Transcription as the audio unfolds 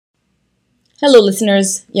Hello,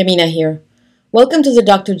 listeners. Yamina here. Welcome to the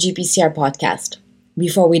Dr. GPCR podcast.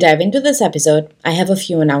 Before we dive into this episode, I have a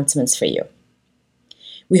few announcements for you.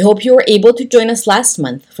 We hope you were able to join us last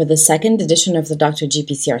month for the second edition of the Dr.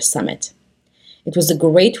 GPCR Summit. It was a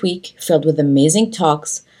great week filled with amazing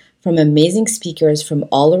talks from amazing speakers from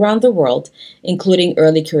all around the world, including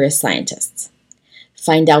early career scientists.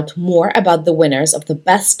 Find out more about the winners of the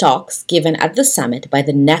best talks given at the summit by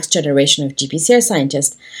the next generation of GPCR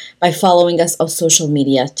scientists by following us on social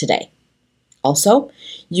media today. Also,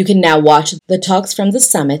 you can now watch the talks from the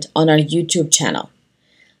summit on our YouTube channel.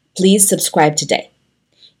 Please subscribe today.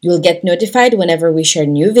 You will get notified whenever we share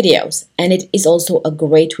new videos, and it is also a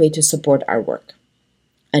great way to support our work.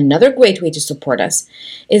 Another great way to support us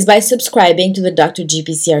is by subscribing to the Dr.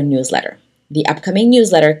 GPCR newsletter. The upcoming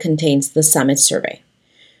newsletter contains the summit survey.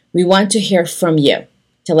 We want to hear from you.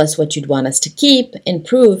 Tell us what you'd want us to keep,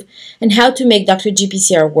 improve, and how to make Dr.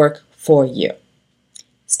 GPCR work for you.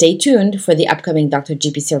 Stay tuned for the upcoming Dr.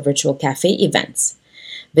 GPCR Virtual Cafe events.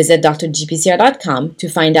 Visit drgpcr.com to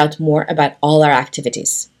find out more about all our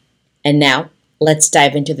activities. And now, let's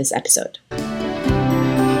dive into this episode.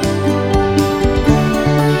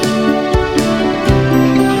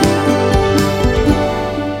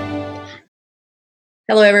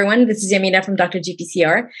 Hello, everyone. This is Yamina from Dr.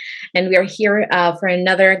 GPCR, and we are here for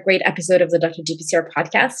another great episode of the Dr. GPCR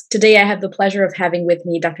podcast. Today, I have the pleasure of having with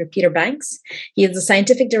me Dr. Peter Banks. He is the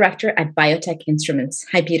scientific director at Biotech Instruments.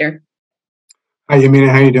 Hi, Peter. Hi, Yamina.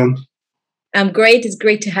 How are you doing? I'm great. It's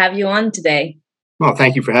great to have you on today. Well,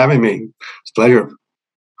 thank you for having me. It's a pleasure.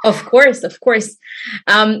 Of course.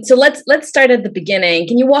 So let's start at the beginning.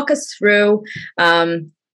 Can you walk us through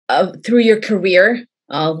your career?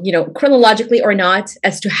 Chronologically or not,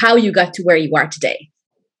 as to how you got to where you are today.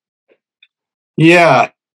 Yeah,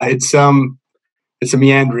 it's a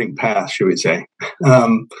meandering path, should we say? I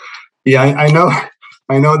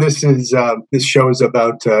know. This show is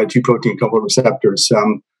about G protein coupled receptors.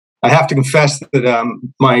 I have to confess that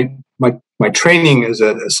my training as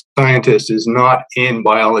a scientist is not in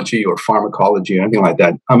biology or pharmacology or anything like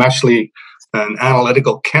that. I'm actually an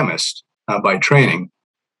analytical chemist by training.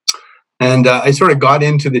 And I sort of got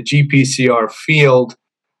into the GPCR field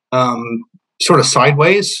sort of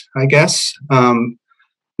sideways, I guess.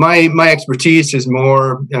 My expertise is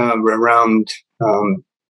more around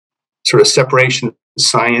sort of separation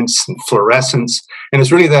science and fluorescence. And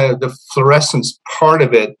it's really the fluorescence part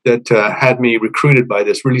of it that had me recruited by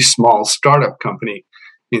this really small startup company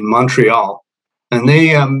in Montreal. And they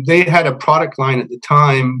had a product line at the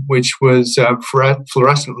time which was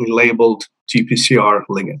fluorescently labeled GPCR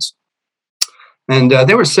ligands. And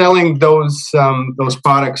they were selling those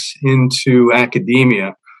products into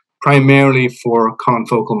academia, primarily for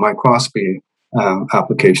confocal microscopy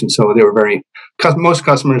applications. So they were most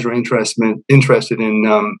customers were interested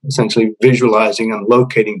in essentially visualizing and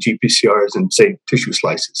locating GPCRs and, say, tissue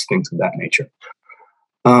slices, things of that nature.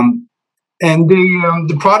 And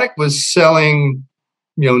the product was selling,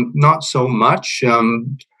 not so much.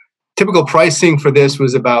 Typical pricing for this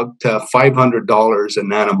was about $500 a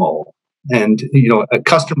nanomole. And, a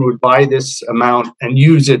customer would buy this amount and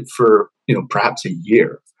use it for, perhaps a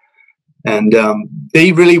year. And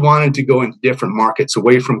they really wanted to go into different markets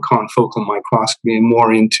away from confocal microscopy and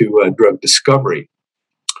more into drug discovery,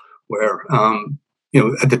 where,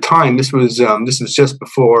 at the time, this was just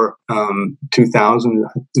before 2000.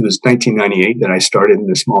 It was 1998 that I started in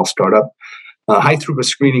this small startup. High throughput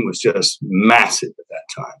screening was just massive at that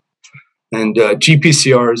time. And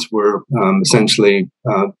GPCRs were essentially,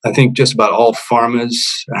 I think just about all pharmas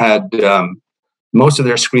had, most of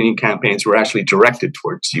their screening campaigns were actually directed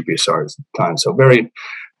towards GPCRs at the time. So very,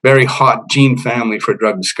 very hot gene family for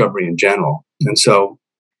drug discovery in general. And so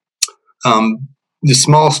the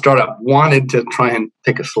small startup wanted to try and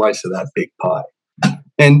take a slice of that big pie.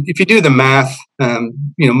 And if you do the math,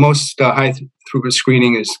 most high throughput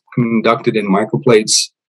screening is conducted in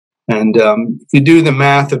microplates. And if you do the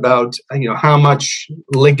math about how much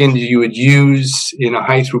ligand you would use in a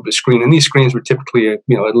high throughput screen, and these screens were typically at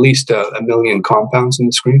least a million compounds in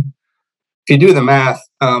the screen. If you do the math,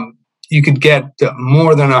 you could get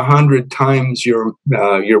more than 100 times your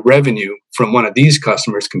revenue from one of these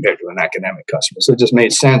customers compared to an academic customer. So it just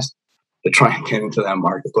made sense to try and get into that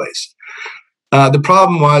marketplace. The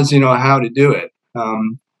problem was, how to do it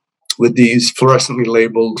with these fluorescently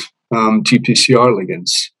labeled GPCR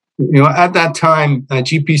ligands. At that time,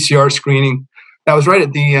 GPCR screening, that was right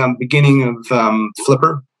at the beginning of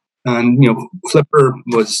Flipper. And, Flipper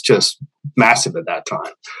was just massive at that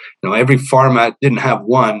time. Every pharma didn't have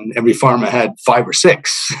one. Every pharma had 5 or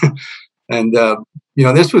 6. And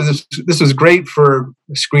this was great for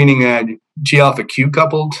screening G alpha Q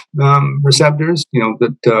coupled receptors.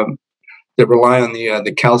 That rely on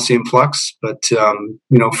the calcium flux, but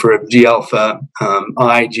for G alpha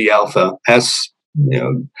I, G alpha S,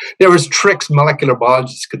 there was tricks molecular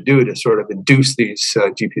biologists could do to sort of induce these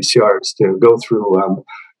GPCRs to go through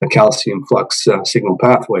a calcium flux signal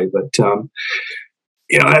pathway. But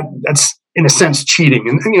that's in a sense cheating,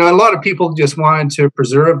 and a lot of people just wanted to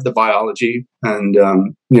preserve the biology and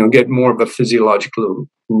get more of a physiologically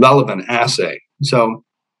relevant assay. So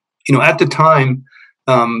at the time,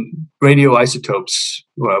 radioisotopes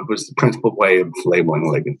was the principal way of labeling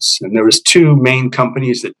ligands, and there was two main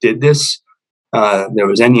companies that did this. There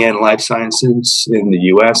was NEN Life Sciences in the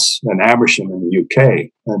U.S. and Amersham in the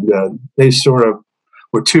U.K., and they sort of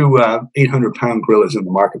were two 800-pound gorillas in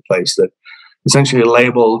the marketplace that essentially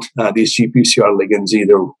labeled these GPCR ligands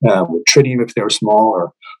either with tritium if they were small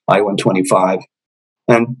or I-125.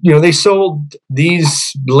 And, they sold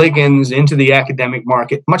these ligands into the academic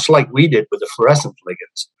market, much like we did with the fluorescent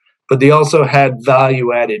ligands. But they also had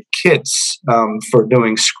value-added kits for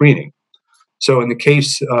doing screening. So in the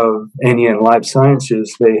case of NEN Life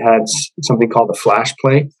Sciences, they had something called a flash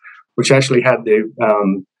plate, which actually had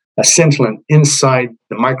a scintillant inside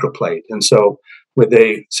the microplate. And so with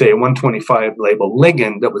a 125 label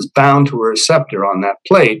ligand that was bound to a receptor on that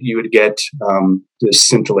plate, you would get this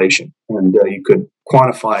scintillation, and you could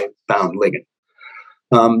quantify bound ligand.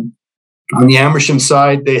 On the Amersham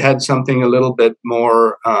side, they had something a little bit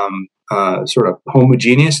more sort of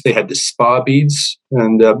homogeneous. They had the SPA beads,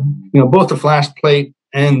 and both the flash plate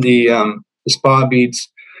and the SPA beads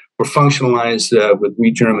were functionalized with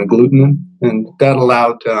wheat germ agglutinin, and that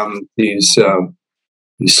allowed these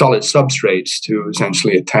solid substrates to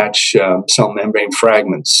essentially attach cell membrane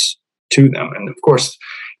fragments to them. And of course,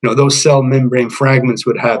 those cell membrane fragments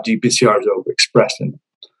would have GPCRs overexpressed in them.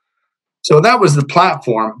 So that was the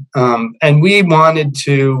platform. And we wanted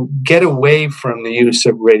to get away from the use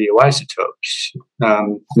of radioisotopes.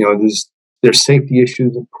 There's safety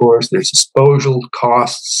issues, of course, there's disposal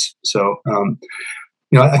costs. So,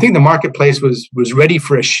 I think the marketplace was ready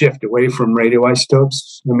for a shift away from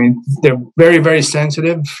radioisotopes. I mean, they're very, very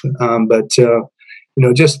sensitive, but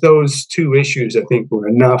just those two issues, I think, were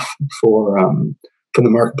enough for the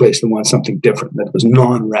marketplace to want something different that was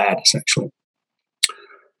non-rad, essentially.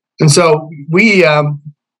 And so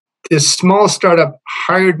this small startup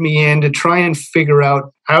hired me in to try and figure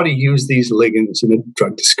out how to use these ligands in a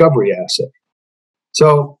drug discovery assay.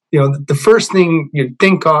 So, the first thing you'd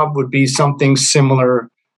think of would be something similar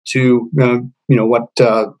to, what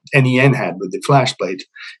NEN had with the flash plate,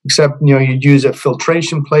 except, you'd use a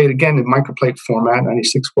filtration plate, again, in microplate format,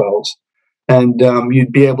 96 wells, and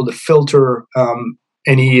you'd be able to filter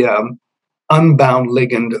any unbound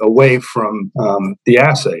ligand away from the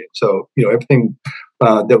assay. So, everything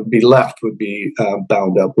that would be left would be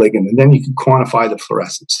bound up ligand, and then you can quantify the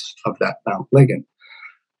fluorescence of that bound ligand.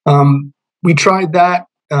 We tried that.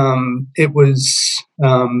 It was,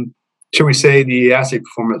 shall we say, the assay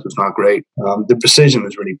performance was not great. The precision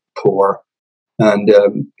was really poor. And,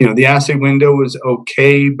 the assay window was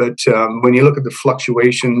okay, but when you look at the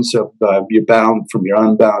fluctuations of your bound from your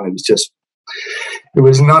unbound, it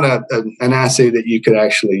was not an assay that you could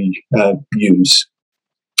actually use.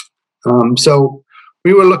 So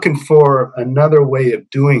we were looking for another way of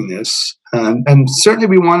doing this. And certainly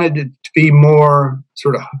we wanted it to be more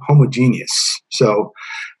sort of homogeneous. So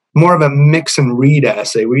more of a mix and read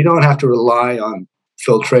assay where you don't have to rely on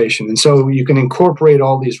filtration. And so you can incorporate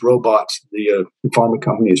all these robots the pharma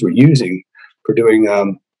companies were using for doing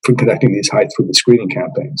for conducting these high throughput screening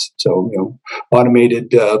campaigns. So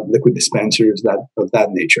automated liquid dispensers of that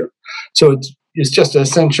nature. So it's just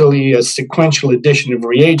essentially a sequential addition of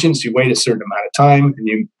reagents. You wait a certain amount of time and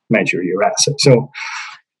you measure your assay. So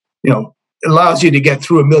it allows you to get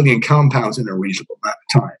through 1 million compounds in a reasonable amount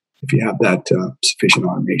of time if you have that sufficient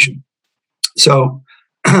automation. So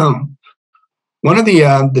one of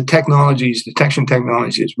the detection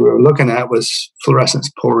technologies we were looking at was fluorescence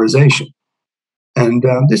polarization. And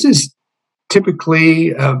this is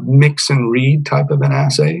typically a mix and read type of an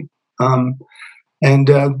assay. And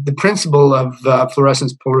the principle of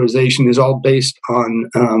fluorescence polarization is all based on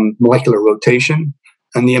molecular rotation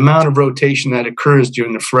and the amount of rotation that occurs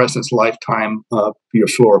during the fluorescence lifetime of your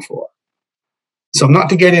fluorophore. So not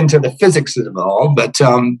to get into the physics of it all, but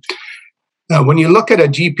when you look at a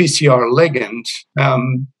GPCR ligand,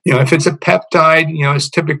 if it's a peptide, it's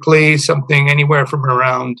typically something anywhere from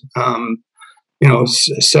around,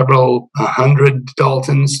 several hundred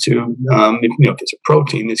Daltons to, if it's a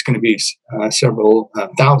protein, it's going to be several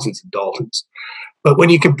thousands of Daltons. But when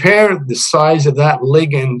you compare the size of that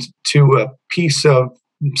ligand to a piece of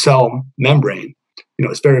cell membrane,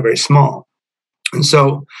 it's very, very small. And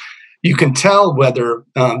so you can tell whether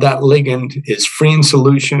that ligand is free in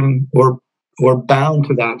solution or bound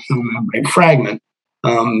to that cell membrane fragment,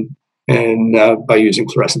 and by using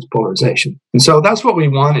fluorescence polarization. And so that's what we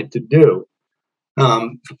wanted to do.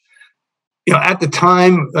 At the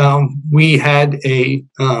time, we had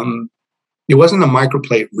it wasn't a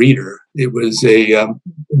microplate reader. It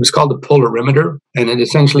was called a polarimeter, and it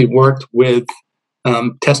essentially worked with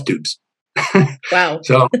test tubes. Wow.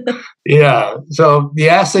 So the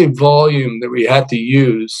assay volume that we had to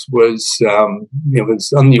use was on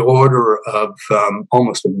the order of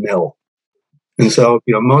almost a mil. And so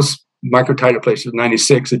most microtiter plates with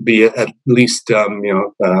 96 would be at least a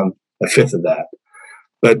fifth of that.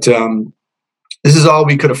 But this is all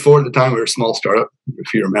we could afford at the time. We were a small startup,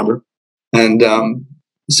 if you remember. And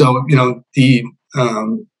so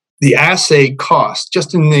the assay cost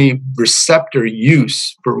just in the receptor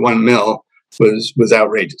use for 1 mil was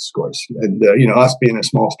outrageous, of course. And us being a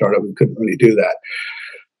small startup, we couldn't really do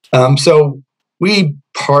that. So we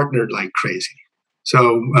partnered like crazy.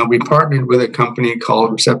 So we partnered with a company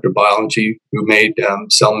called Receptor Biology, who made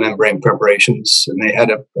cell membrane preparations, and they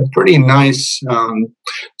had a pretty nice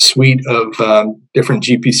suite of different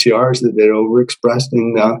GPCRs that they overexpressed,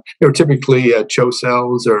 and they were typically CHO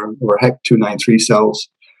cells or HEC293 cells.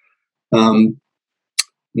 And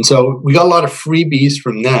so we got a lot of freebies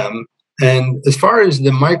from them. And as far as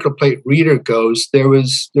the microplate reader goes, there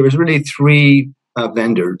was really three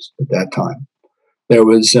vendors at that time. There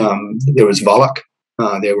was Volok.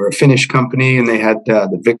 They were a Finnish company, and they had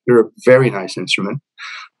the Victor, a very nice instrument.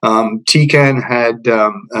 Tecan had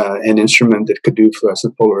an instrument that could do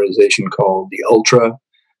fluorescent polarization called the Ultra.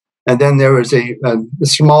 And then there was a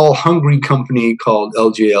small Hungary company called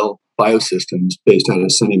LGL Biosystems based out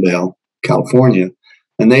of Sunnyvale, California,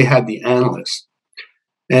 and they had the Analyst.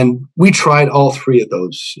 And we tried all three of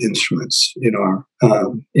those instruments in our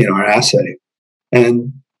assay,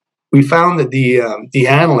 and we found that the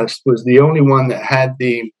Analyst was the only one that had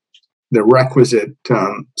the requisite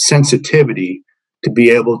sensitivity to be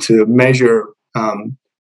able to measure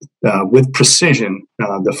with precision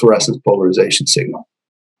the fluorescence polarization signal.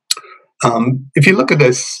 If you look at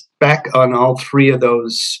the spec on all three of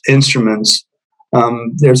those instruments,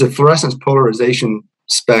 there's a fluorescence polarization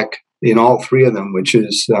spec in all three of them, which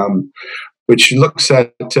looks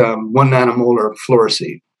at 1 nanomolar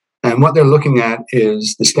fluorescein. And what they're looking at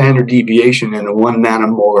is the standard deviation in a 1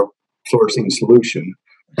 nanomolar fluorescein solution.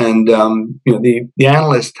 And the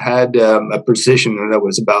Analyst had a precision that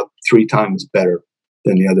was about 3 times better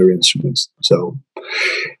than the other instruments. So,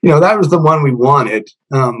 that was the one we wanted.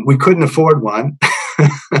 We couldn't afford one.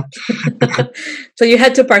 So you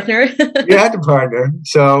had to partner. You had to partner.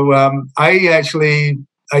 So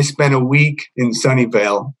I spent a week in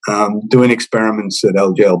Sunnyvale doing experiments at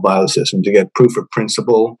LGL Biosystems to get proof of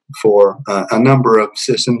principle for a number of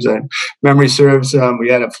systems. Memory serves, we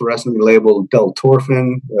had a fluorescently labeled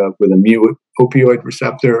deltorphin with a mu opioid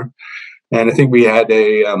receptor. And I think we had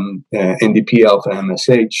a NDP alpha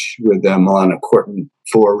MSH with a melanocortin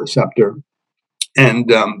 4 receptor. And,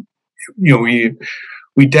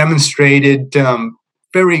 we demonstrated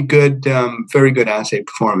very good assay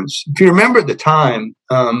performance. If you remember at the time,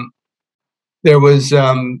 there was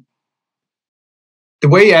the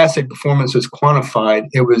way assay performance was quantified.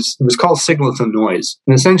 It was called signal to noise,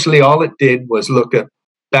 and essentially all it did was look at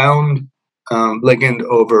bound ligand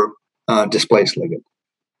over displaced ligand,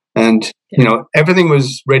 and everything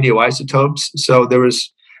was radioisotopes. So there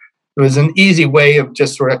was an easy way of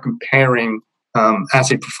just sort of comparing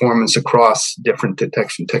assay performance across different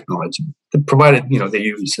detection technology, provided they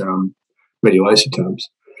use radioisotopes.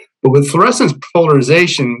 But with fluorescence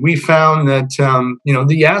polarization, we found that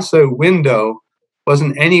the assay window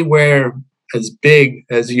wasn't anywhere as big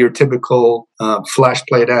as your typical flash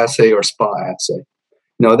plate assay or SPA assay.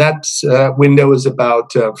 That window is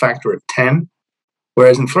about a factor of 10,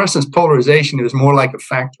 whereas in fluorescence polarization, it was more like a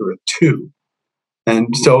factor of 2.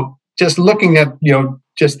 And so just looking at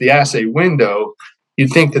just the assay window,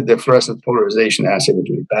 you'd think that the fluorescence polarization assay was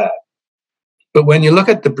really bad. But when you look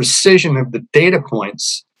at the precision of the data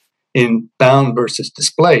points in bound versus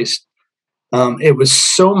displaced, it was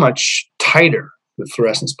so much tighter with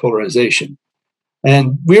fluorescence polarization.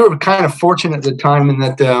 And we were kind of fortunate at the time in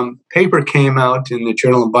that the paper came out in the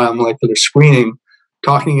Journal of Biomolecular Screening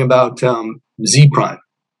talking about Z prime,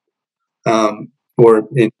 or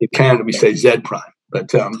in Canada we say Z prime.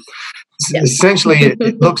 But essentially,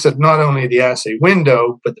 it looks at not only the assay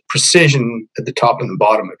window, but the precision at the top and the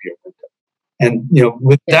bottom of your window. And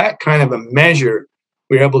with that kind of a measure,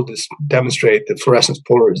 we were able to demonstrate that fluorescence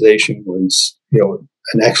polarization was,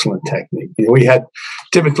 an excellent technique. We had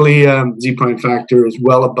typically Z prime factor is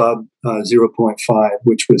well above 0.5,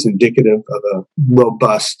 which was indicative of a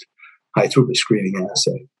robust high throughput screening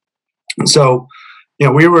assay. And so,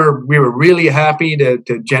 we were really happy to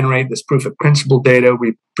generate this proof of principle data.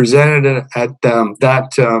 We presented it at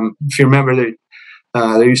if you remember,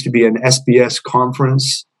 there used to be an SBS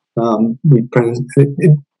conference. There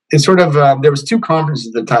was two conferences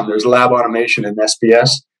at the time. There was Lab Automation and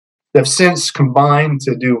SBS. They've since combined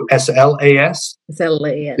to do SLAS.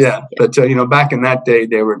 SLAS. Yeah, but back in that day,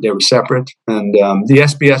 they were separate, and the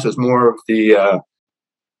SBS was more of the.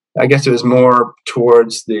 I guess it was more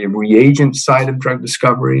towards the reagent side of drug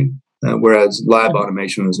discovery, whereas Lab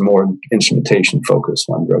Automation was more instrumentation focused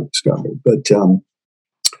on drug discovery. But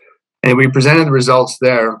and we presented the results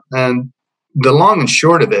there, and the long and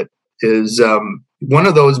short of it is one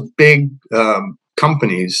of those big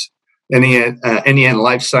companies, NEN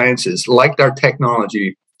Life Sciences, liked our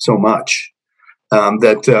technology so much and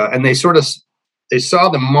they saw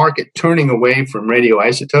the market turning away from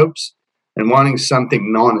radioisotopes and wanting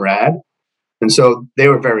something non-rad, and so they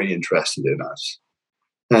were very interested in us.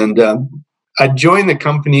 And I joined the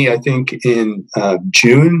company, I think, in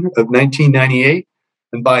June of 1998,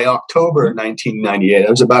 and by October of 1998, it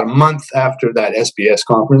was about a month after that SBS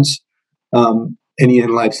conference,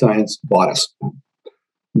 NEN Life Science bought us.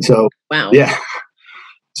 And so, wow, yeah,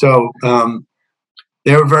 so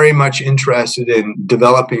they were very much interested in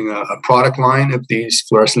developing a product line of these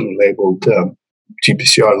fluorescently labeled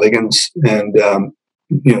GPCR ligands, and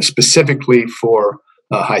specifically for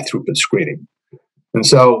high throughput screening. And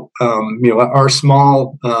so, our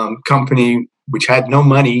small company, which had no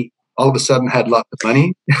money, all of a sudden had lots of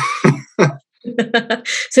money.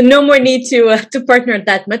 So no more need to partner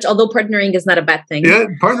that much, although partnering is not a bad thing. Yeah,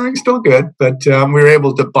 partnering's still good, but we were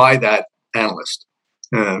able to buy that analyst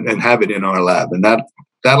and have it in our lab, and that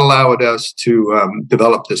allowed us to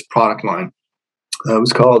develop this product line. It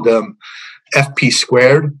was called FP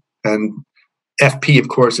squared, and FP, of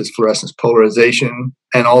course, is fluorescence polarization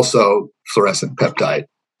and also fluorescent peptide.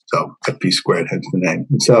 So FP squared hence the name.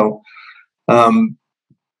 And so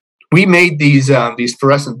we made these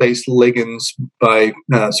fluorescent-based ligands by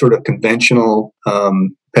sort of conventional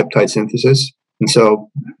peptide synthesis. And so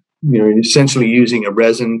you're essentially using a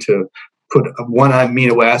resin to put one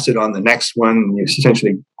amino acid on the next one, and you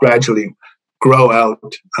essentially gradually grow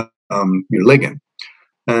out your ligand.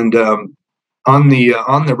 And on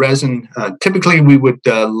the resin, typically we would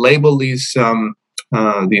label these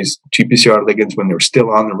GPCR ligands when they were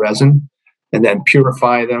still on the resin, and then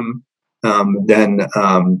purify them. Then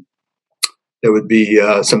there would be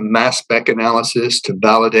some mass spec analysis to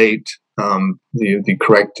validate the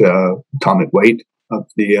correct atomic weight of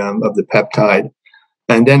the peptide,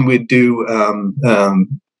 and then we'd do.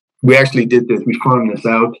 We actually did this. We farmed this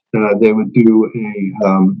out. They would do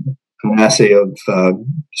an assay of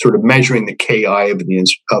sort of measuring the Ki of the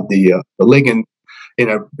ligand in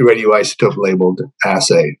a radioisotope labeled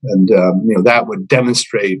assay, and that would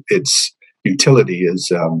demonstrate its utility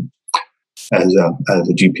as a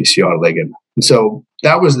GPCR ligand. And so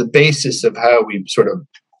that was the basis of how we sort of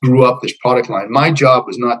grew up this product line. My job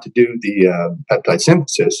was not to do the peptide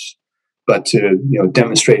synthesis, but to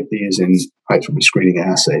demonstrate these in high throughput screening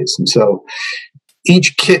assays. And so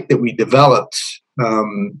each kit that we developed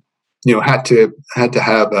had to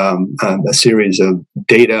have a series of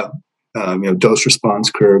data, dose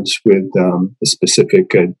response curves with a specific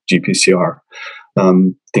GPCR,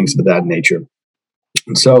 things of that nature.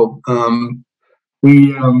 And so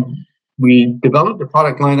we developed the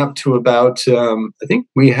product line up to about I think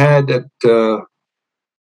we had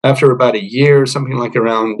after about a year something like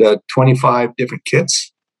around 25 different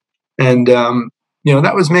kits, and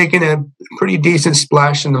that was making a pretty decent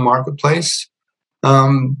splash in the marketplace.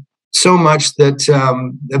 So much that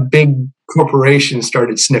a big corporation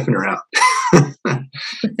started sniffing around.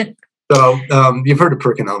 So you've heard of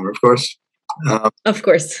PerkinElmer, of course. Of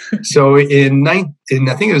course. So in I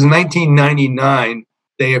think it was 1999,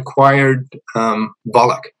 they acquired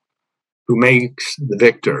Volek, who makes the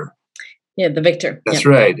Victor. Yeah, the Victor. That's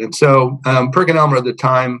right. And so PerkinElmer at the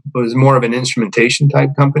time was more of an instrumentation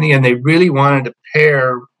type company, and they really wanted to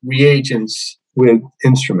pair reagents with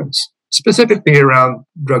instruments, specifically around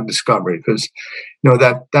drug discovery, because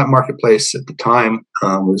that marketplace at the time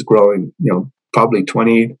was growing, probably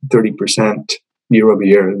 20-30% year over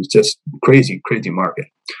year. It was just crazy market.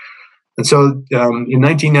 And so in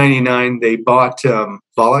 1999 they bought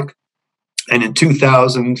Volek, and in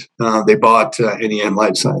 2000 they bought NEN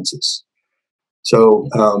Life Sciences. So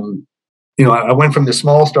I went from the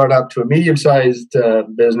small startup to a medium-sized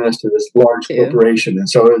business to this large corporation, and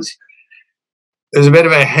so it was a bit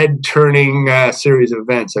of a head-turning series of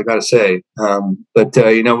events, I got to say. But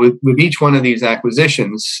with each one of these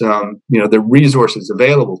acquisitions, the resources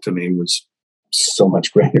available to me was so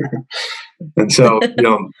much greater, and so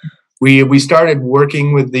we started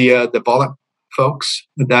working with the Bollock folks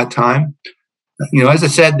at that time. As I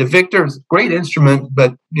said, the Victor is a great instrument,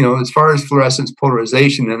 but as far as fluorescence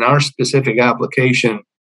polarization in our specific application,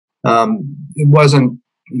 it wasn't.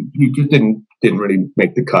 You just didn't really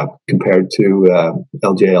make the cut compared to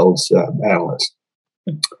LJL's analyst.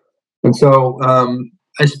 And so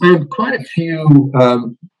I spent quite a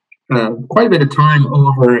bit of time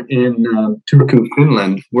over in Turku,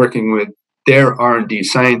 Finland, working with their R&D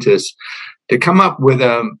scientists to come up with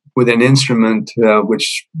an instrument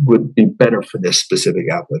which would be better for this specific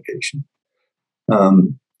application.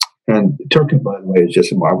 And Turku, by the way, is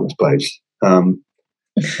just a marvelous place.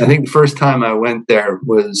 I think the first time I went there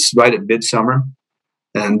was right at midsummer.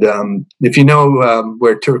 And if you know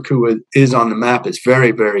where Turku is on the map, it's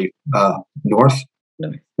very, very north.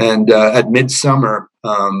 No. And at midsummer,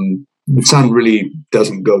 the sun really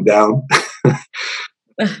doesn't go down.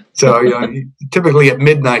 So typically at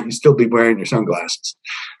midnight, you still be wearing your sunglasses.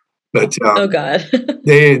 But oh God,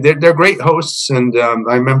 they're great hosts, and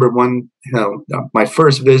I remember my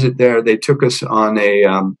first visit there. They took us on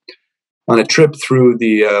a trip through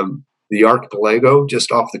the archipelago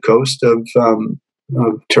just off the coast of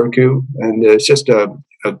Turku, and it's just a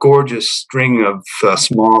gorgeous string of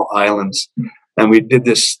small islands. And we did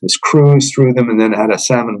this cruise through them, and then had a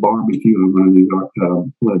salmon barbecue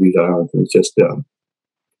on one of these islands. It was just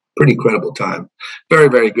pretty incredible time. Very,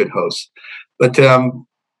 very good hosts. But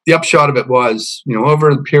the upshot of it was, over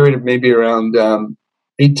a period of maybe around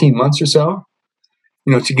 18 months or so,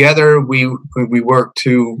 together we worked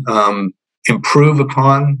to improve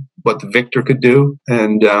upon what the Victor could do,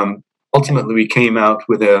 and ultimately we came out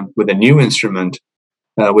with a new instrument,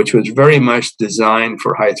 which was very much designed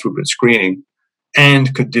for high throughput screening,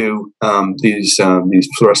 and could do these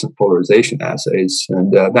fluorescent polarization assays.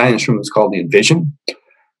 And that instrument was called the Envision.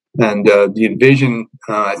 And the Envision,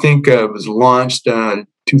 I think, was launched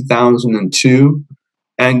 2002,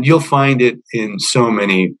 and you'll find it in so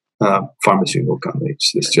many pharmaceutical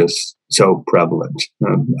companies. It's just so prevalent.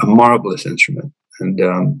 A marvelous instrument, and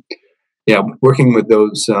working with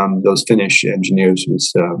those Finnish engineers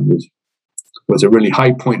was a really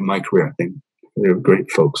high point in my career. I think they were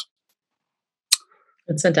great folks.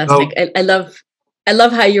 That's fantastic. I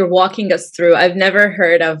love how you're walking us through. I've never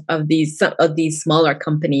heard of these smaller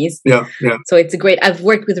companies. Yeah. So it's great. I've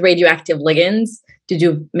worked with radioactive ligands to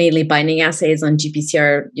do mainly binding assays on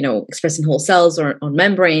GPCR, expressed in whole cells or on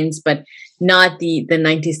membranes, but not the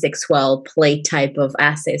 96-well plate type of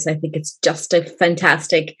assays. I think it's just a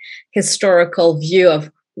fantastic historical view of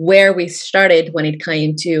where we started when it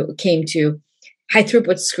came to high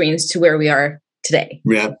throughput screens to where we are today.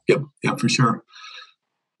 Yeah, for sure.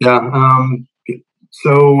 Yeah.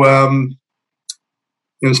 So,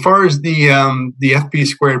 as far as the FP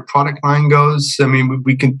Squared product line goes, I mean,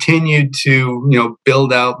 we continued to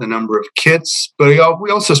build out the number of kits, but we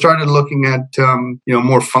also started looking at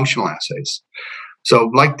more functional assays.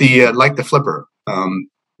 So, like the flipper,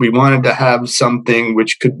 we wanted to have something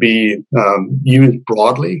which could be used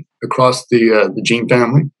broadly across the gene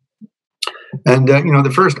family. And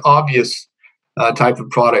the first obvious type of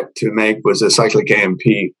product to make was a cyclic AMP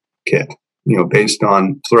kit. Based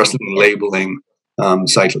on fluorescent labeling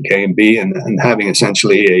cyclic A and B, and having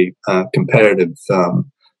essentially a competitive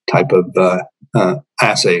type of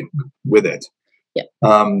assay with it. Yeah.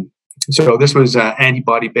 So this was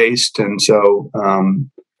antibody based, and so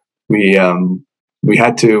we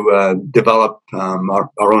had to develop our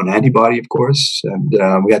own antibody, of course, and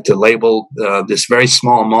we had to label this very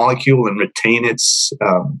small molecule and retain its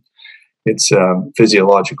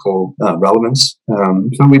physiological relevance.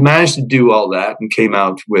 So we managed to do all that and came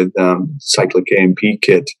out with cyclic AMP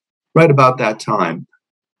kit right about that time.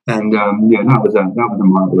 And that was a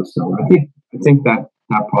marvelous seller. I think that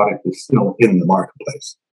product is still in the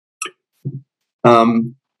marketplace.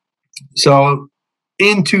 So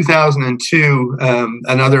in 2002,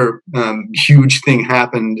 another huge thing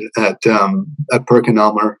happened at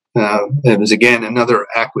PerkinElmer. It was again another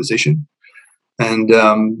acquisition. And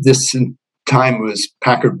this time was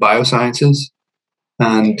Packard Biosciences,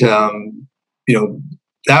 and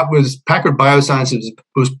that was Packard Biosciences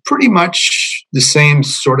was pretty much the same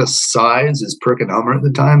sort of size as PerkinElmer at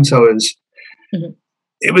the time. So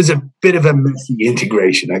it was a bit of a messy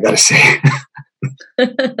integration, I got to say.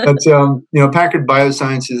 But Packard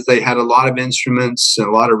Biosciences, they had a lot of instruments and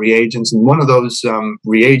a lot of reagents, and one of those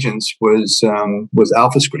reagents was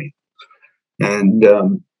AlphaScreen, and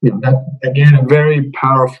that, again, a very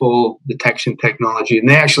powerful detection technology. And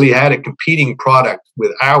they actually had a competing product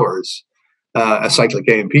with ours, a cyclic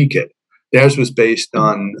AMP kit. Theirs was based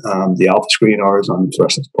on the AlphaScreen, ours on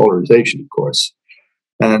fluorescence polarization, of course.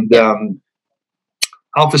 And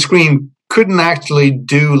AlphaScreen couldn't actually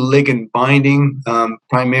do ligand binding,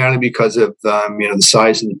 primarily because of the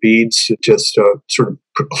size of the beads. It just sort of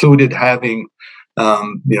precluded having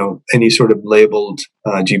any sort of labeled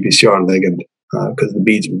GPCR ligand because the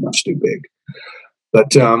beads were much too big.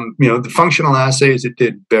 But the functional assays, it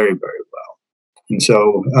did very, very well. And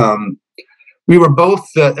so we were both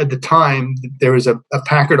at the time. There was a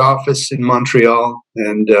Packard office in Montreal,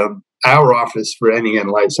 and our office for NEN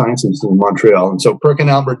Life Sciences in Montreal. And so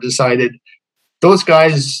PerkinElmer decided, those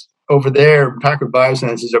guys over there, Packard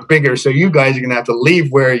Biosciences, are bigger, so you guys are going to have to leave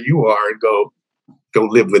where you are and go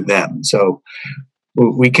live with them. So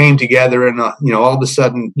we came together, and all of a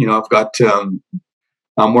sudden,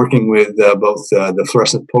 I'm working with both the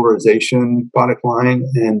fluorescent polarization product line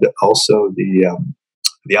and also the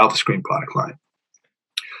AlphaScreen product line.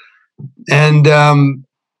 And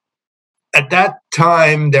at that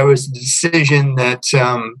time, there was a decision that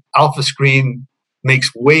AlphaScreen makes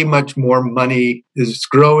way much more money, is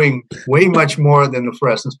growing way much more than the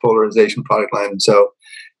fluorescence polarization product line. So,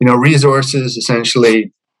 resources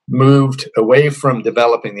essentially moved away from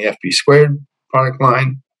developing the FP² product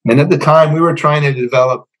line. And at the time, we were trying to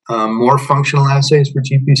develop more functional assays for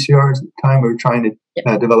GPCRs. At the time, we were trying to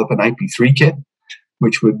develop an IP3 kit,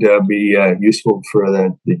 which would be useful for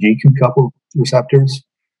the GQ coupled receptors.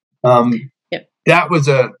 That was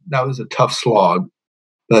a tough slog,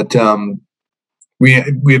 but we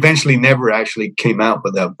eventually never actually came out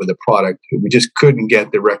with a product. We just couldn't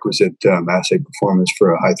get the requisite assay performance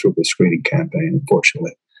for a high throughput screening campaign,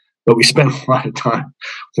 unfortunately. But we spent a lot of time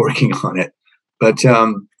working on it. But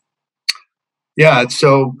so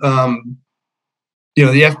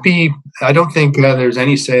the FP, I don't think there's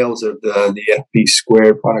any sales of the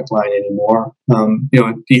FP² product line anymore.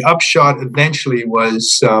 The upshot eventually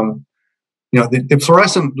was, the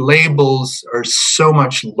fluorescent labels are so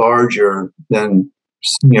much larger than,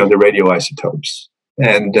 the radioisotopes.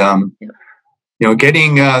 And,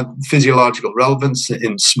 getting physiological relevance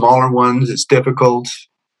in smaller ones is difficult.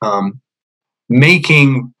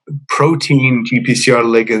 Making protein GPCR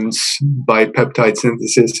ligands by peptide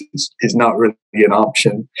synthesis is not really an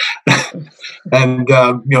option. And,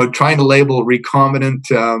 trying to label recombinant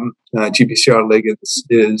GPCR ligands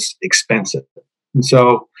is expensive. And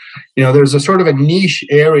so, there's a sort of a niche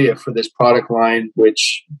area for this product line,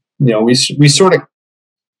 which, we sort of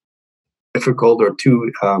difficult or too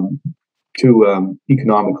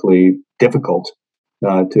economically difficult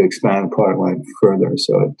to expand the product line further.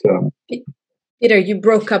 So Peter, you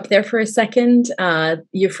broke up there for a second.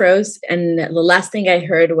 You froze, and the last thing I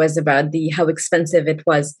heard was about how expensive it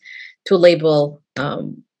was to label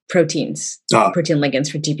protein ligands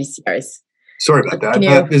for GPCRs. Sorry about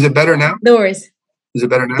that. Is it better now? No worries. Is it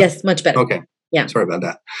better now? Yes, much better. Okay. Yeah. Sorry about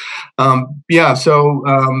that.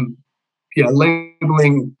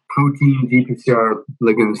 Labeling protein GPCR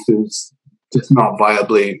ligands is just not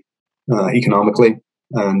viably economically,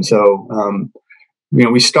 and so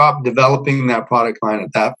we stopped developing that product line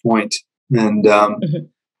at that point, and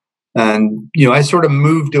I sort of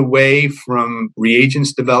moved away from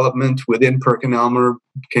reagents development within PerkinElmer,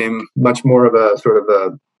 became much more of a sort of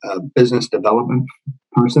a business development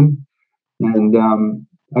person, and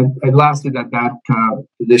I lasted at that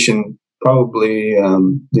position probably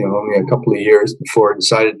only a couple of years before I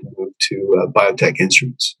decided to move to Biotech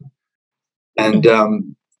Instruments, and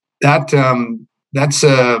that's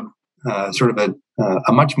sort of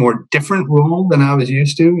a much more different role than I was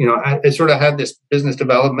used to. I sort of had this business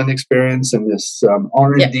development experience and this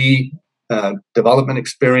R&D development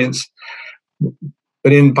experience,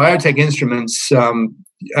 but in Biotech Instruments,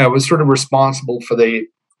 I was sort of responsible for the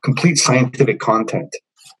complete scientific content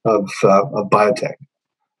of biotech.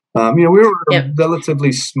 We were a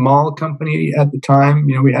relatively small company at the time.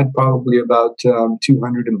 We had probably about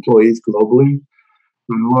 200 employees globally.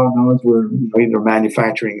 And a lot of those were either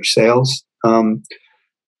manufacturing or sales.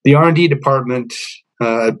 The R&D department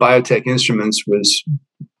at Biotech Instruments was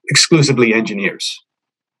exclusively engineers.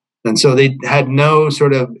 And so they had no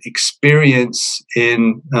sort of experience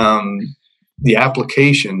in the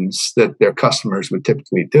applications that their customers would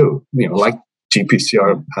typically do, like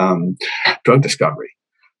GPCR drug discovery.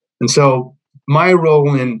 And so my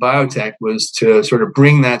role in biotech was to sort of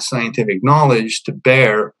bring that scientific knowledge to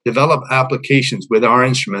bear, develop applications with our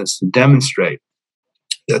instruments to demonstrate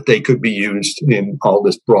that they could be used in all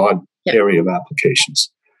this broad area of applications.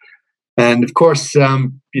 And of course,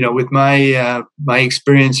 with my my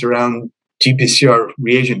experience around GPCR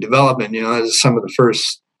reagent development, those are some of the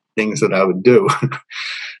first things that I would do.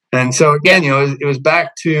 And so again, it was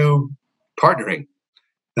back to partnering.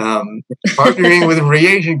 Partnering with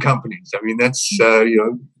reagent companies. I mean, that's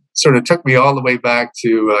sort of took me all the way back to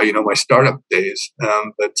my startup days.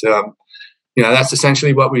 But that's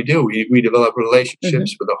essentially what we do. We develop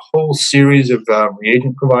relationships with a whole series of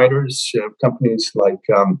reagent providers. Companies like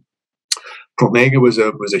Promega was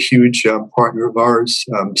a huge partner of ours.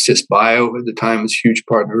 Cisbio at the time was a huge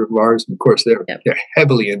partner of ours. And of course, they're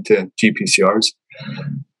heavily into GPCRs.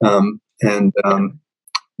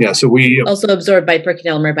 So we also absorbed by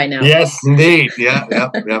PerkinElmer by now. Yes, indeed. Yeah,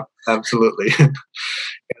 absolutely.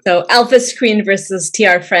 So AlphaScreen versus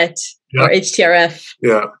TRFret or HTRF.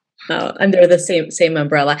 Yeah. Under the same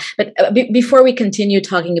umbrella. But before we continue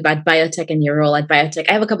talking about biotech and your role at biotech,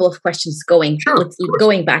 I have a couple of questions going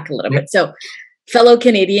back a little bit. So, fellow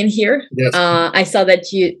Canadian here, yes. I saw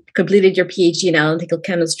that you completed your PhD in analytical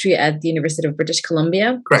chemistry at the University of British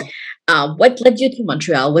Columbia. Correct. What led you to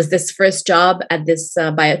Montreal? Was this first job at this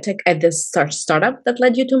biotech, at this startup that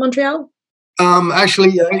led you to Montreal?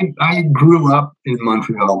 Actually, I grew up in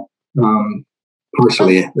Montreal.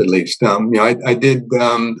 Personally, at least, I did.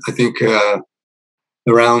 I think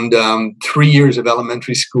around 3 years of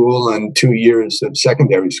elementary school and 2 years of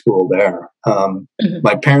secondary school there.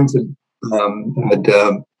 My parents had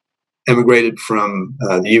emigrated from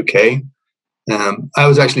the UK. I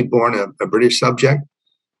was actually born a British subject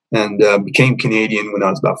and became Canadian when I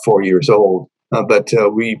was about 4 years old. But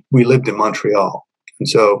we lived in Montreal, and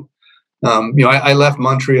so I left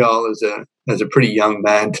Montreal as a pretty young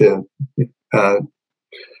man to.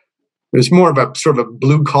 It was more of a sort of a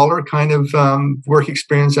blue collar kind of work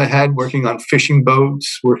experience I had, working on fishing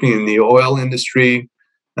boats, working in the oil industry.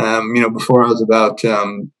 Before I was about,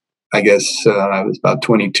 I was about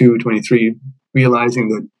 22, 23, realizing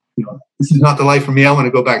that this is not the life for me. I want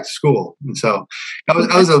to go back to school, and so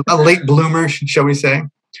I was a late bloomer, shall we say?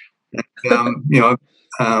 And,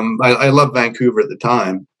 I loved Vancouver at the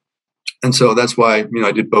time. And so that's why,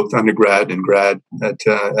 I did both undergrad and grad at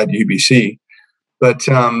UBC. But,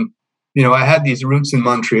 I had these roots in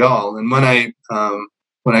Montreal. And when I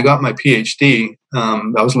got my PhD,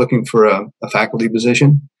 I was looking for a faculty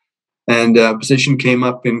position. And a position came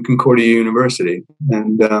up in Concordia University.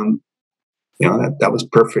 And, that was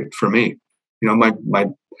perfect for me. My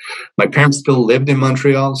parents still lived in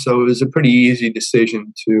Montreal, so it was a pretty easy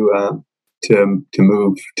decision to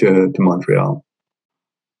move to Montreal.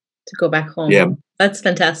 To go back home. Yeah. That's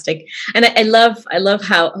fantastic. And I love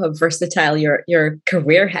how versatile your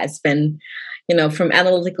career has been, from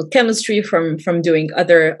analytical chemistry, from doing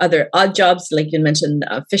other odd jobs, like you mentioned,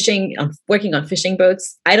 fishing, working on fishing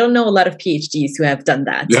boats. I don't know a lot of PhDs who have done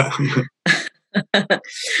that. Yeah.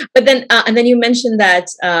 But then, and then you mentioned that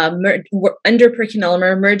under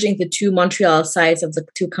PerkinElmer, merging the two Montreal sides of the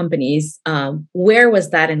two companies. Where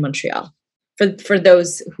was that in Montreal? For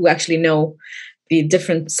those who actually know the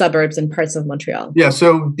different suburbs and parts of Montreal. Yeah.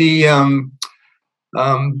 So the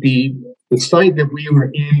site that we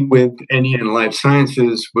were in with NEN Life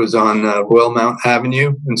Sciences was on Royal Mount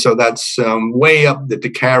Avenue, and so that's way up the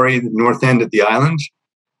Décarie, the north end of the island.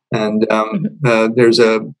 And there's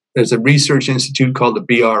a research institute called the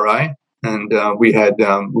BRI, and we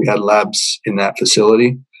had labs in that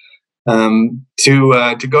facility.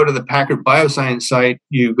 To go to the Packard Bioscience site,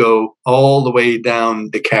 you go all the way down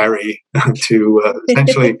Décarie to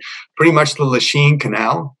essentially pretty much the Lachine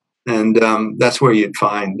Canal, and that's where you'd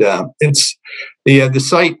find it's the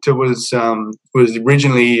site was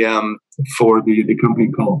originally for the company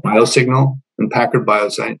called BioSignal, and Packard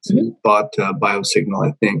Bioscience bought BioSignal,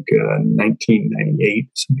 I think, 1998,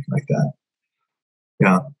 something like that.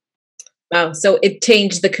 Yeah. Wow! So it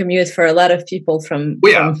changed the commute for a lot of people from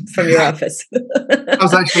your office. I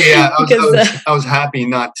was actually, I was happy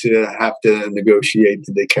not to have to negotiate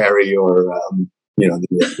the Décarie or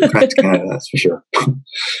the Trans-Canada. That's for sure.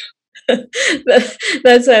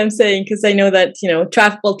 That's what I'm saying, because I know that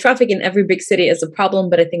traffic in every big city is a problem,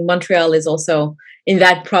 but I think Montreal is also in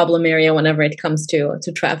that problem area whenever it comes to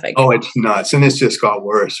traffic. Oh, it's nuts, and it's just got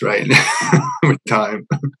worse, right, with time.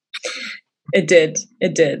 It did.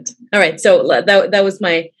 All right. So that was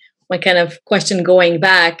my kind of question going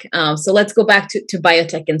back. So let's go back to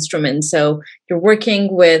biotech instruments. So you're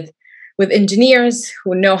working with engineers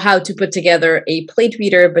who know how to put together a plate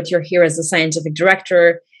reader, but you're here as a scientific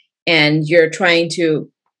director. and you're trying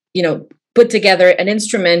to, put together an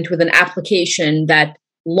instrument with an application that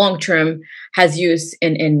long-term has use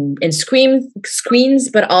in screens,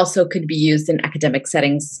 but also could be used in academic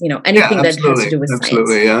settings, anything that has to do with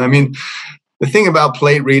absolutely. science. Yeah. I mean, the thing about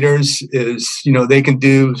plate readers is, they can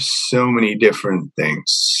do so many different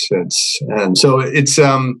things.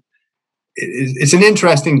 It's an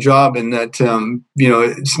interesting job in that,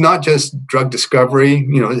 it's not just drug discovery,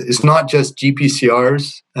 it's not just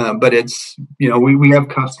GPCRs, but it's, we have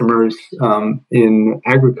customers in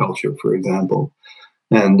agriculture, for example.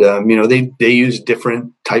 And, they use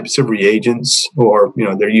different types of reagents, or,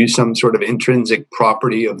 they use some sort of intrinsic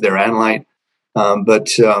property of their analyte. But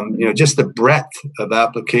just the breadth of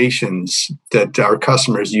applications that our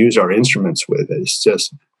customers use our instruments with it's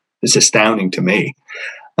astounding to me.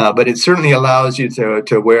 But it certainly allows you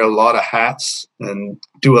to wear a lot of hats and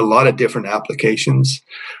do a lot of different applications.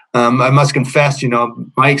 I must confess,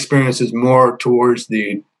 my experience is more towards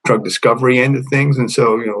the drug discovery end of things. And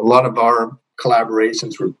so, a lot of our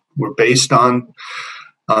collaborations were based on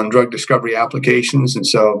drug discovery applications. And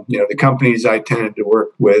so, the companies I tended to work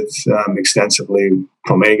with extensively,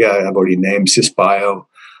 Promega, I've already named, Cisbio.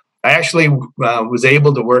 I actually was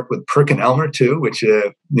able to work with PerkinElmer too, which,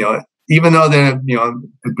 even though they're, a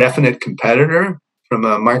definite competitor from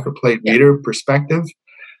a microplate reader perspective,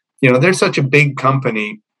 they're such a big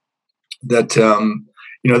company that,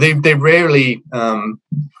 they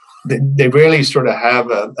rarely sort of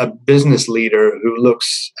have a business leader who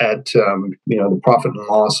looks at, the profit and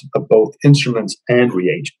loss of both instruments and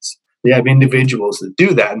reagents. They have individuals that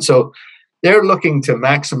do that. And so they're looking to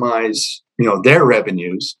maximize, their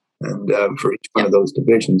revenues and for each one of those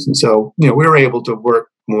divisions. And so, we were able to work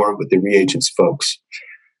more with the reagents folks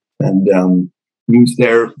and use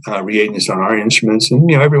their reagents on our instruments.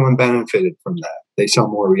 And, everyone benefited from that. They sell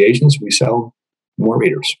more reagents, we sell more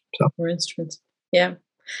readers. So more instruments. Yeah.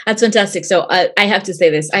 That's fantastic. So I have to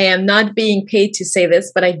say this. I am not being paid to say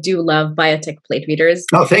this, but I do love biotech plate readers.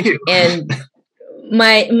 Oh, thank you. And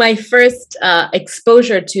my first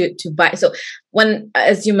exposure to so when,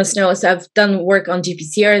 as you must know, so I've done work on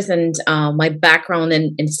GPCRs, and my background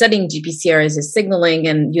in studying GPCRs is signaling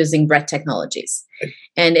and using Brett technologies.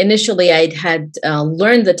 And initially, I had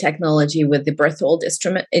learned the technology with the Berthold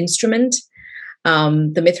instrument.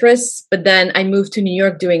 The Mithras, but then I moved to New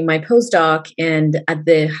York doing my postdoc, and at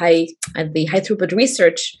the high throughput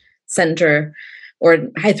research center or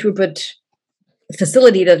high throughput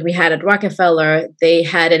facility that we had at Rockefeller, they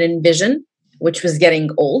had an Envision, which was getting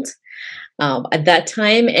old at that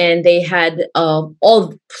time, and they had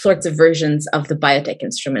all sorts of versions of the biotech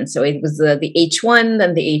instrument. So it was the H1,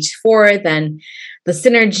 then the H4, then the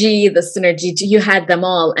Synergy, the Synergy 2. You had them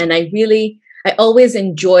all, and I always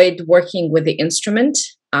enjoyed working with the instrument.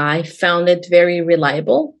 I found it very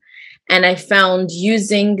reliable. And I found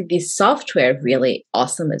using the software really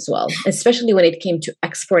awesome as well, especially when it came to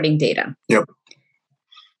exporting data. Yep.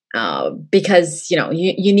 Because,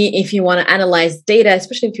 you need, if you want to analyze data,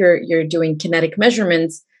 especially if you're doing kinetic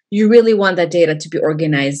measurements, you really want that data to be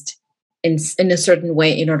organized in a certain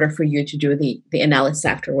way in order for you to do the analysis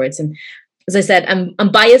afterwards. And as I said, I'm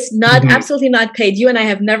biased, absolutely not paid. You and I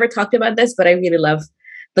have never talked about this, but I really love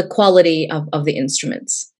the quality of the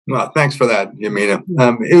instruments. Well, thanks for that, Yamina.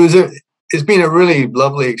 It's been a really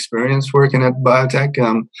lovely experience working at biotech.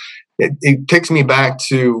 It takes me back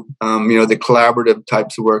to the collaborative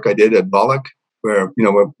types of work I did at Bollock, where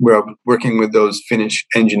we're working with those Finnish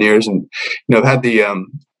engineers, and I've had the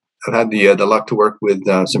luck to work with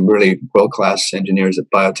some really world-class engineers at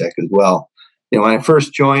biotech as well. When I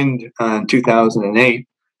first joined in 2008,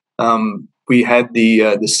 we had the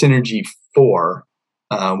Synergy 4,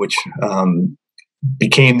 which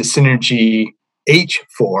became the Synergy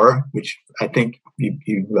H4, which I think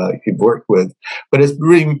you've worked with. But it's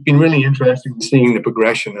been really interesting seeing the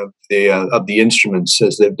progression of the instruments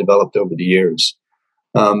as they've developed over the years.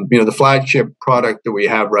 The flagship product that we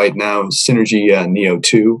have right now is Synergy Neo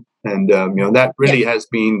 2, and that really has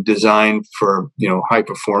been designed for high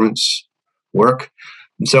performance work.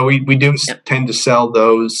 And so we do tend to sell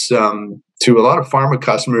those to a lot of pharma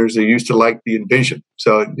customers who used to like the Envision.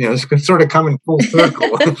 So, it's sort of coming full circle.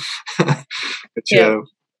 But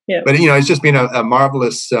it's just been a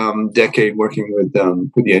marvelous decade working with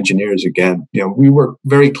the engineers again. We work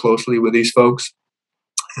very closely with these folks.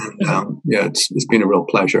 And it's been a real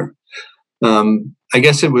pleasure. I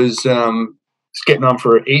guess it was it's getting on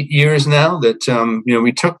for 8 years now that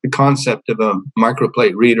we took the concept of a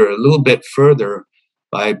microplate reader a little bit further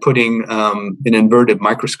by putting an inverted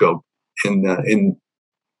microscope in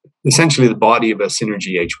essentially the body of a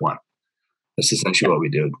Synergy H1. That's essentially what we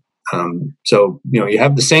did. So you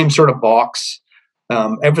have the same sort of box.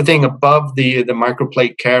 Everything above the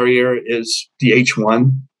microplate carrier is the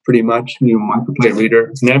H1, pretty much, microplate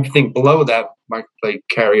reader, and everything below that microplate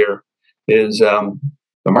carrier is the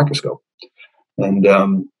microscope. And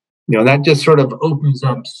that just sort of opens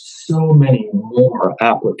up so many more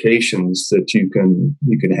applications that you can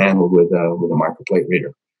handle with a microplate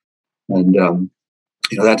reader. And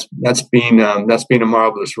that's been a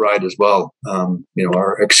marvelous ride as well.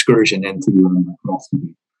 Our excursion into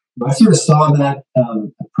microscopy. I sort of saw that at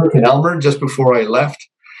PerkinElmer just before I left.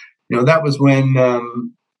 That was when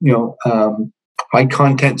high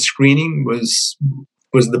content screening was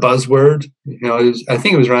the buzzword. I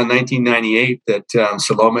think it was around 1998 that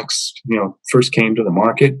Solomix first came to the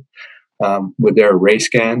market with their array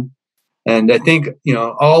scan, and I think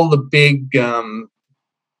all the big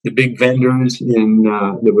vendors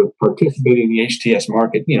that were participating in the HTS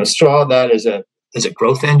market saw that as a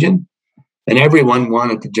growth engine. And everyone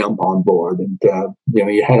wanted to jump on board. And,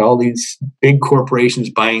 you had all these big corporations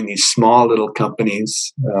buying these small little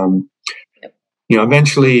companies.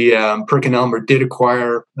 Eventually PerkinElmer did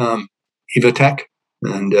acquire Evotec.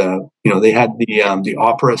 And, they had the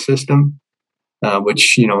Opera system,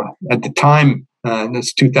 which, at the time,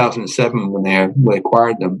 that's 2007 when they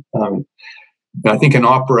acquired them. I think an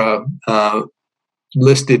Opera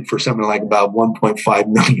listed for something like about $1.5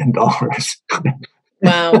 million.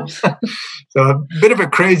 Wow. So a bit of a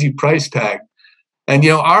crazy price tag. And,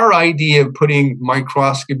 our idea of putting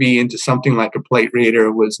microscopy into something like a plate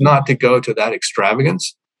reader was not to go to that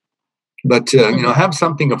extravagance, but to, have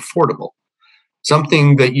something affordable,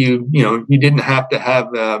 something that you didn't have to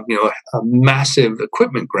have, a massive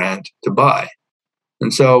equipment grant to buy.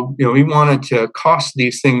 And so, we wanted to cost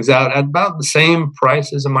these things out at about the same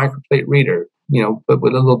price as a microplate reader, but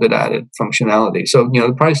with a little bit added functionality. So,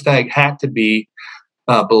 the price tag had to be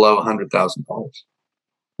below $100,000,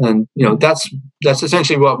 and that's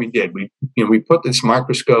essentially what we did. We put this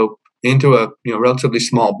microscope into a relatively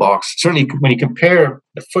small box. Certainly, when you compare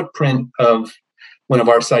the footprint of one of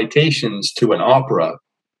our citations to an Opera,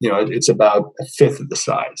 it's about a fifth of the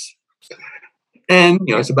size, and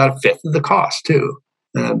it's about a fifth of the cost too.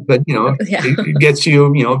 But it gets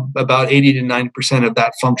you about 80 to 90% of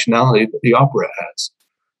that functionality that the Opera has.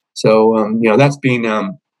 So that's been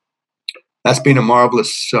a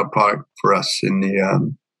marvelous product for us in the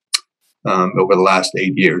over the last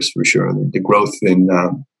 8 years, for sure. The growth in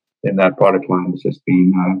that product line has just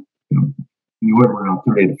been around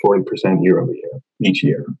 30 to 40% year over year, each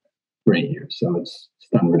year for 8 years. So it's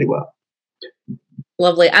done really well.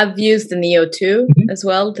 Lovely. I've used the Neo 2 as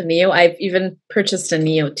well. The Neo. I've even purchased a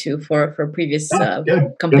Neo 2 for a previous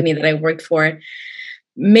company that I worked for,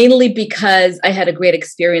 mainly because I had a great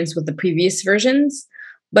experience with the previous versions.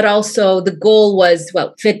 But also the goal was,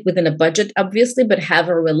 fit within a budget, obviously, but have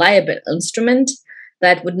a reliable instrument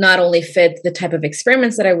that would not only fit the type of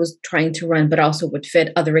experiments that I was trying to run, but also would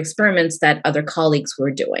fit other experiments that other colleagues were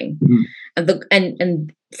doing.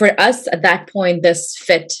 And for us at that point, this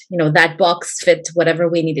fit, that box fit whatever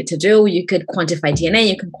we needed to do. You could quantify DNA,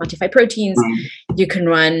 you can quantify proteins, you can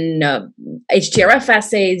run HTRF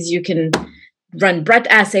assays, you can run Brett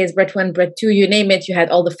assays, Brett 1, Brett 2, you name it. You had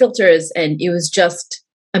all the filters, and it was just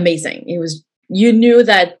amazing. You knew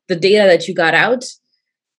that the data that you got out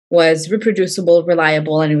was reproducible,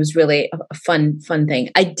 reliable, and it was really a fun thing.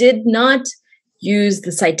 I did not use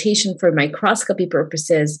the citation for microscopy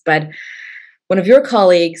purposes, but one of your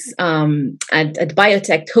colleagues at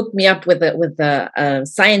Biotech hooked me up with a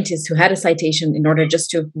scientist who had a citation in order just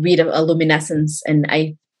to read a luminescence. And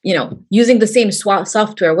I, using the same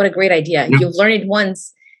software, what a great idea. Yep. You learn it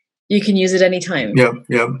once, you can use it anytime. Yep.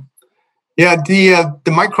 Yeah,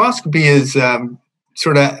 the microscopy is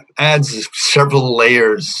sort of adds several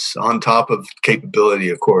layers on top of capability,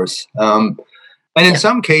 of course. And in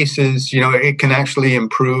some cases, it can actually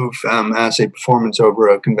improve assay performance over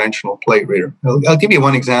a conventional plate reader. I'll give you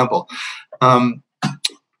one example. One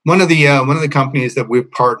of the companies that we've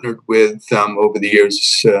partnered with over the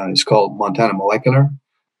years is called Montana Molecular.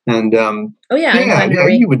 And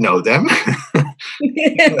you would know them.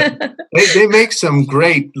 They make some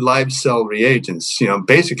great live cell reagents,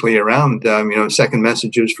 basically around second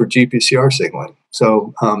messages for GPCR signaling.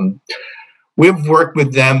 So we've worked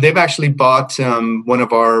with them. They've actually bought one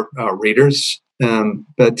of our readers,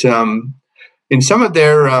 but in some of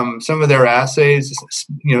their assays,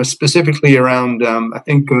 specifically around, I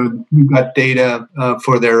think we've got data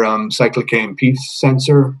for their cyclic AMP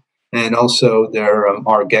sensor, and also their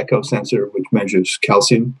R-GECKO sensor, which measures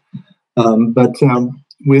calcium. But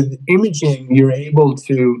with imaging, you're able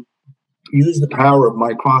to use the power of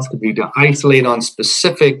microscopy to isolate on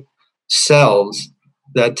specific cells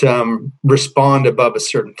that respond above a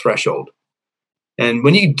certain threshold. And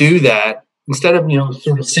when you do that, instead of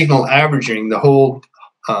sort of signal averaging the whole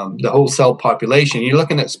cell population, you're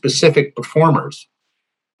looking at specific performers,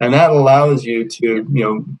 and that allows you to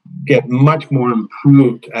get much more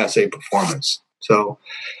improved assay performance. So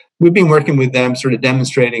we've been working with them, sort of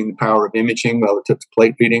demonstrating the power of imaging relative to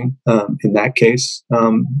plate reading. In that case,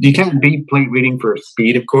 you can't beat plate reading for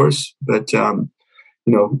speed, of course, but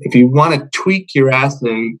if you want to tweak your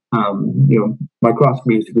assay,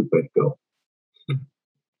 microscopy is a good way to go.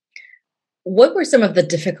 What were some of the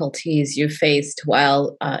difficulties you faced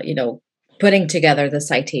while, putting together the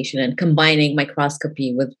citation and combining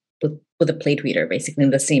microscopy with a plate reader, basically in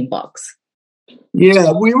the same box?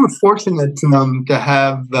 Yeah, we were fortunate to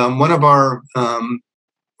have one of our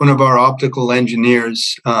optical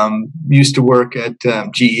engineers used to work at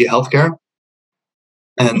GE Healthcare,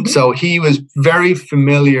 and so he was very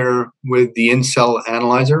familiar with the in-cell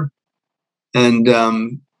analyzer, and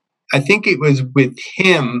I think it was with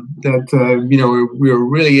him that we were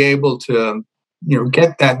really able to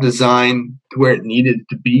get that design to where it needed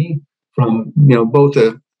to be from both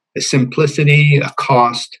a simplicity, a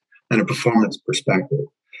cost, and a performance perspective.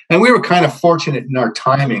 And we were kind of fortunate in our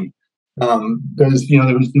timing because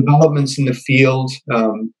there was developments in the field.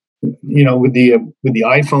 With the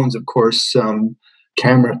iPhones, of course,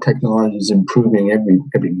 camera technology is improving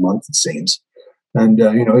every month, it seems. And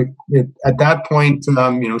at that point,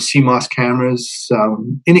 CMOS cameras,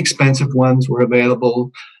 inexpensive ones were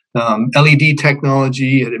available. LED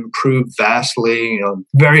technology had improved vastly.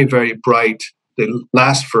 Very, very bright. They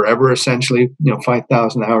last forever, essentially.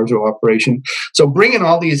 5,000 hours of operation. So bringing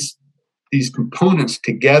all these components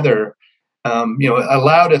together,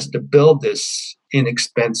 allowed us to build this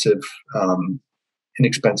inexpensive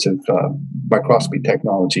microscopy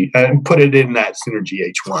technology and put it in that Synergy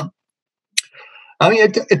H1. I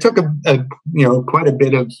mean, it took quite a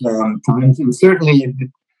bit of time. And certainly,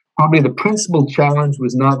 probably the principal challenge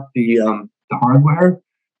was not the hardware;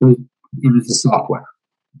 it was the software.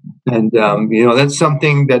 And that's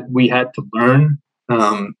something that we had to learn.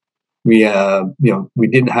 We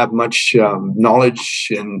didn't have much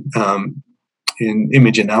knowledge in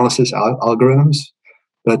image analysis algorithms.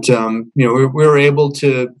 But we were able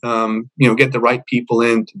to get the right people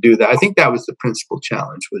in to do that. I think that was the principal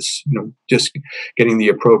challenge, was just getting the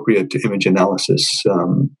appropriate image analysis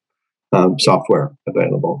software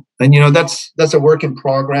available. And that's a work in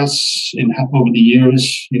progress. Over the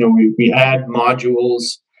years, we add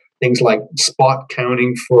modules, things like spot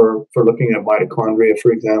counting for looking at mitochondria,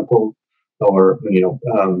 for example, or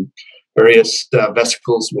various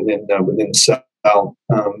vesicles within cell.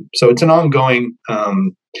 So it's an ongoing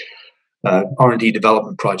R&D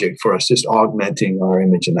development project for us, just augmenting our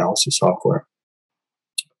image analysis software.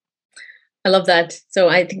 I love that. So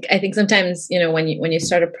I think sometimes when you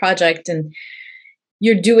start a project and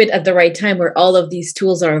you do it at the right time, where all of these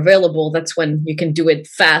tools are available, that's when you can do it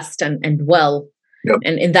fast and well. Yep.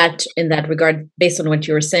 And in that regard, based on what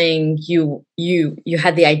you were saying, you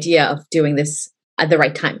had the idea of doing this at the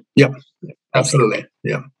right time. Yep, absolutely.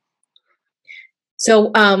 Yeah.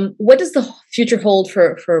 So, what does the future hold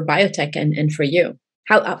for biotech and for you?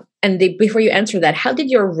 Before you answer that, how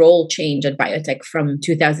did your role change at biotech from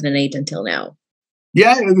 2008 until now?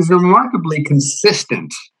 Yeah, it was remarkably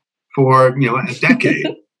consistent for a decade,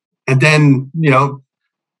 and then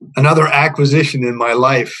another acquisition in my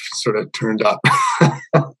life sort of turned up.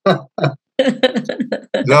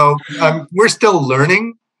 So we're still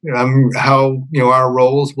learning how our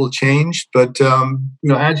roles will change, but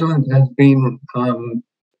Agilent has been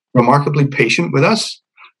remarkably patient with us.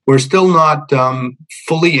 We're still not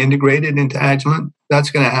fully integrated into Agilent. That's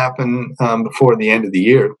going to happen before the end of the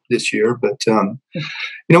year this year. But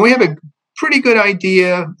we have a pretty good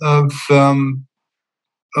idea of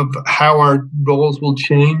how our roles will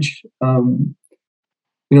change.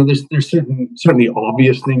 There's certainly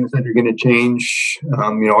obvious things that are going to change.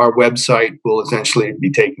 Our website will essentially be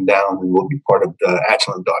taken down and will be part of the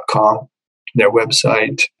Agilent.com, their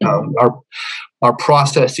website. Our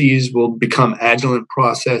processes will become Agilent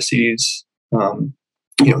processes. The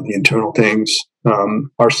internal things.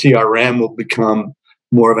 Our CRM will become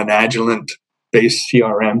more of an Agilent-based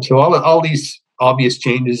CRM. So all these obvious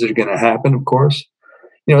changes are going to happen, of course.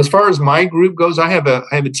 As far as my group goes, I have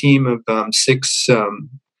a team of 6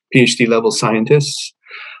 PhD level scientists.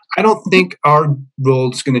 I don't think our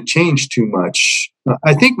role is going to change too much.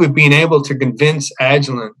 I think we've been able to convince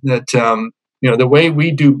Agilent that the way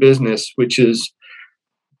we do business, which is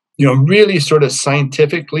really sort of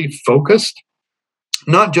scientifically focused,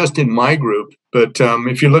 not just in my group, but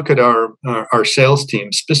if you look at our sales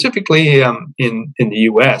team, specifically in the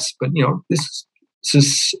U.S., but this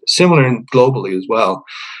is similar globally as well.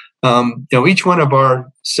 Each one of our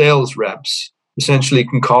sales reps essentially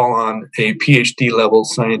can call on a PhD level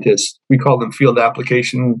scientist. We call them field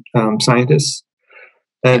application scientists,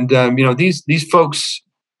 and these folks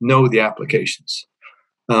know the applications.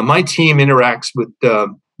 My team interacts with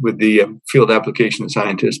the field application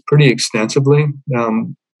scientists pretty extensively.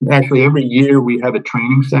 Actually, every year we have a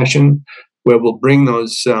training session where we'll bring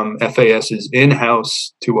those FASs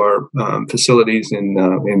in-house to our facilities in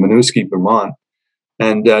Winooski, Vermont,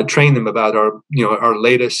 and train them about our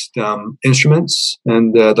latest instruments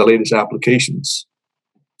and the latest applications.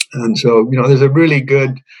 And so, there's a really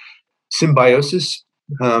good symbiosis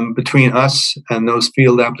between us and those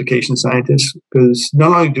field application scientists, because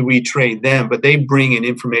not only do we train them, but they bring in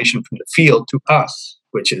information from the field to us,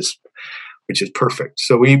 which is perfect.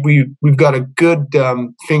 So we've got a good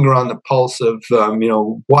finger on the pulse of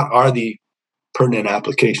what are the pertinent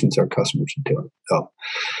applications our customers are doing. So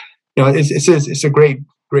it's a great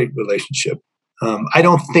relationship. I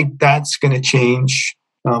don't think that's going to change.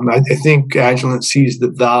 I think Agilent sees the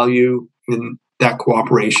value in that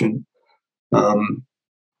cooperation.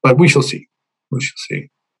 But we shall see. I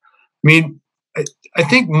mean, I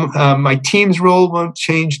think my team's role won't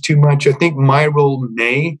change too much. I think my role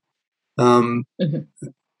may. I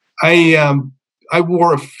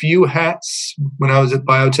wore a few hats when I was at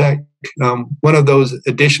biotech. One of those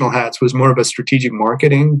additional hats was more of a strategic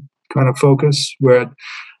marketing kind of focus, where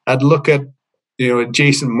I'd look at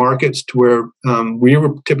adjacent markets to where we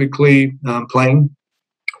were typically playing,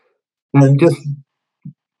 and just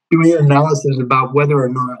doing an analysis about whether or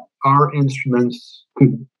not our instruments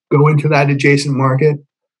could go into that adjacent market,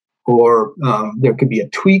 or there could be a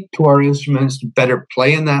tweak to our instruments to better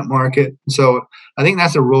play in that market. So I think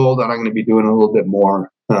that's a role that I'm going to be doing a little bit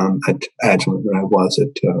more at Agilent than I was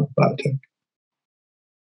at biotech.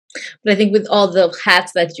 But I think with all the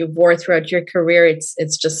hats that you've wore throughout your career,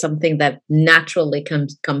 it's just something that naturally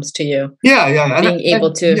comes to you. Yeah. Being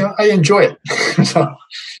able to. Yeah, I enjoy it. So,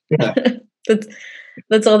 yeah.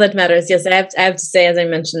 That's all that matters. Yes, I have to say, as I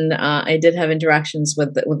mentioned, I did have interactions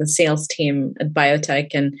with the sales team at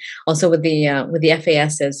biotech, and also with the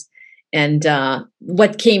FASs. And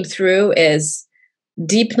what came through is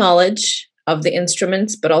deep knowledge of the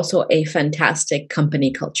instruments, but also a fantastic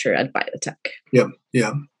company culture at biotech. Yeah.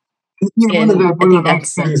 One of the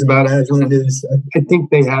nice things about Agilent is I think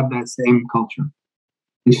they have that same culture.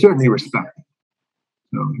 You certainly respect it.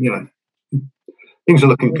 So things are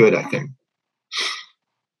looking good, I think.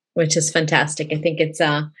 Which is fantastic. I think it's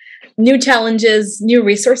new challenges, new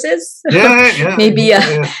resources. Yeah. Maybe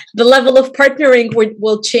the level of partnering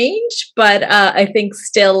will change, but I think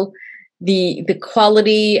still the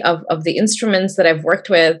quality of the instruments that I've worked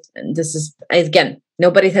with, and this is, again,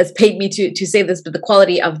 nobody has paid me to say this, but the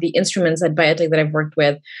quality of the instruments at biotech that I've worked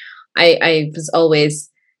with, I was always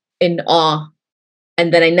in awe,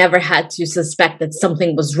 and that I never had to suspect that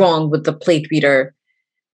something was wrong with the plate reader.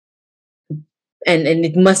 And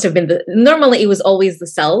it must have been normally it was always the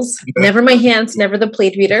cells, never my hands, never the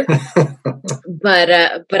plate reader. But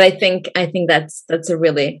I think that's a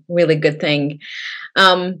really, really good thing.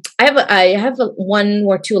 I have one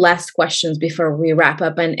or two last questions before we wrap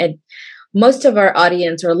up. And most of our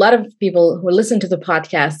audience, or a lot of people who listen to the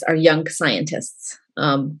podcast, are young scientists,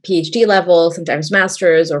 PhD level, sometimes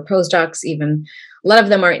masters or postdocs, even. A lot of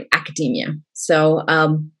them are in academia. So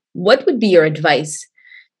what would be your advice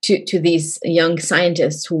to these young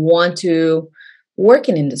scientists who want to work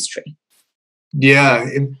in industry? Yeah,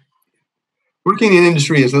 working in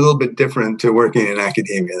industry is a little bit different to working in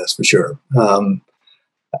academia, that's for sure.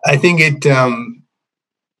 I think it,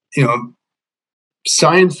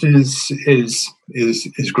 science is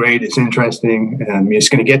great. It's interesting, and it's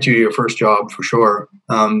going to get you your first job for sure.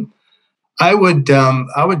 I would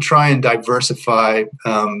try and diversify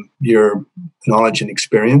your knowledge and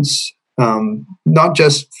experience. Not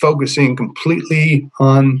just focusing completely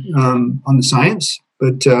on the science,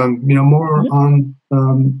 but more on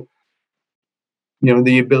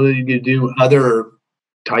the ability to do other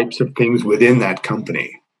types of things within that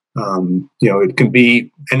company. It can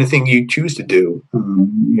be anything you choose to do.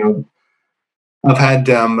 I've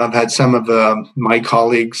had some of my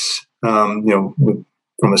colleagues,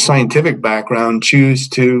 from a scientific background, choose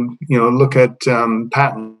to look at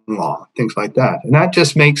patent law, things like that, and that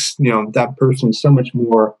just makes that person so much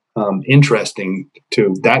more interesting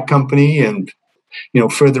to that company, and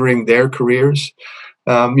furthering their careers.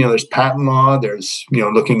 There's patent law. There's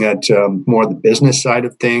looking at more of the business side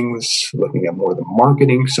of things, looking at more of the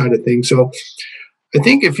marketing side of things. So I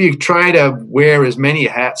think if you try to wear as many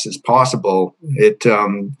hats as possible, it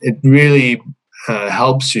really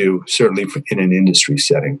helps you, certainly in an industry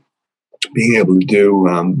setting. Being able to do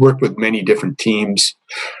work with many different teams,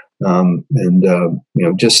 and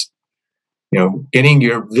getting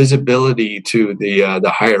your visibility to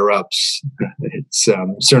the higher ups, it's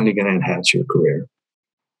certainly going to enhance your career.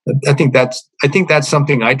 I think that's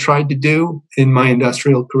something I tried to do in my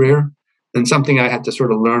industrial career, and something I had to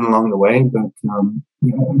sort of learn along the way. But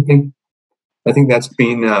I think that's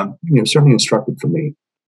been certainly instructive for me.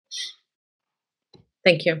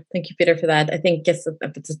 Thank you, Peter, for that. I think it's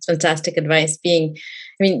fantastic advice.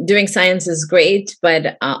 Doing science is great,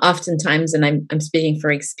 but oftentimes, and I'm speaking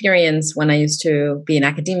for experience, when I used to be in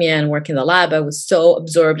academia and work in the lab, I was so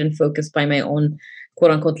absorbed and focused by my own quote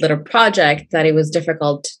unquote little project that it was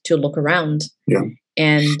difficult to look around. Yeah.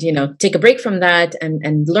 And take a break from that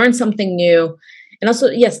and learn something new. And also,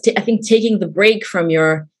 yes, I think taking the break from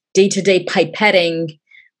your day-to-day pipetting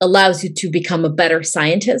allows you to become a better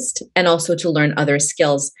scientist and also to learn other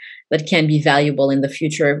skills that can be valuable in the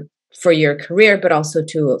future for your career, but also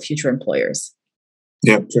to future employers.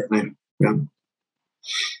 Yeah, certainly. Yeah.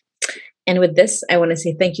 And with this, I want to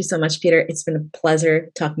say thank you so much, Peter. It's been a pleasure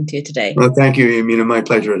talking to you today. Well, thank you, Yamina. My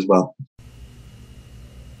pleasure as well.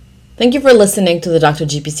 Thank you for listening to the Dr.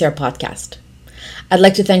 GPCR podcast. I'd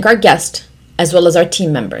like to thank our guest, as well as our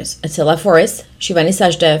team members, Attila Forrest, Shivani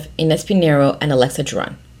Sajdev, Ines Pinheiro, and Alexa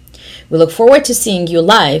Duran. We look forward to seeing you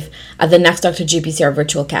live at the next Dr. GPCR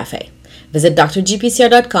Virtual Cafe. Visit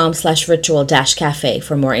drgpcr.com/virtual-cafe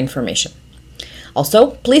for more information.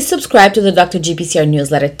 Also, please subscribe to the Dr. GPCR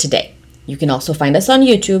newsletter today. You can also find us on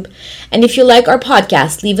YouTube, and if you like our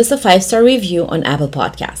podcast, leave us a 5-star review on Apple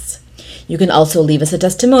Podcasts. You can also leave us a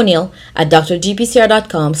testimonial at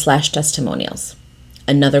drgpcr.com/testimonials.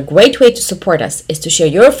 Another great way to support us is to share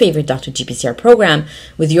your favorite Dr. GPCR program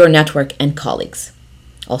with your network and colleagues.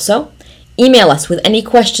 Also, email us with any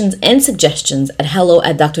questions and suggestions at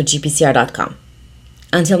hello@drgpcr.com.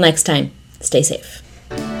 Until next time, stay safe.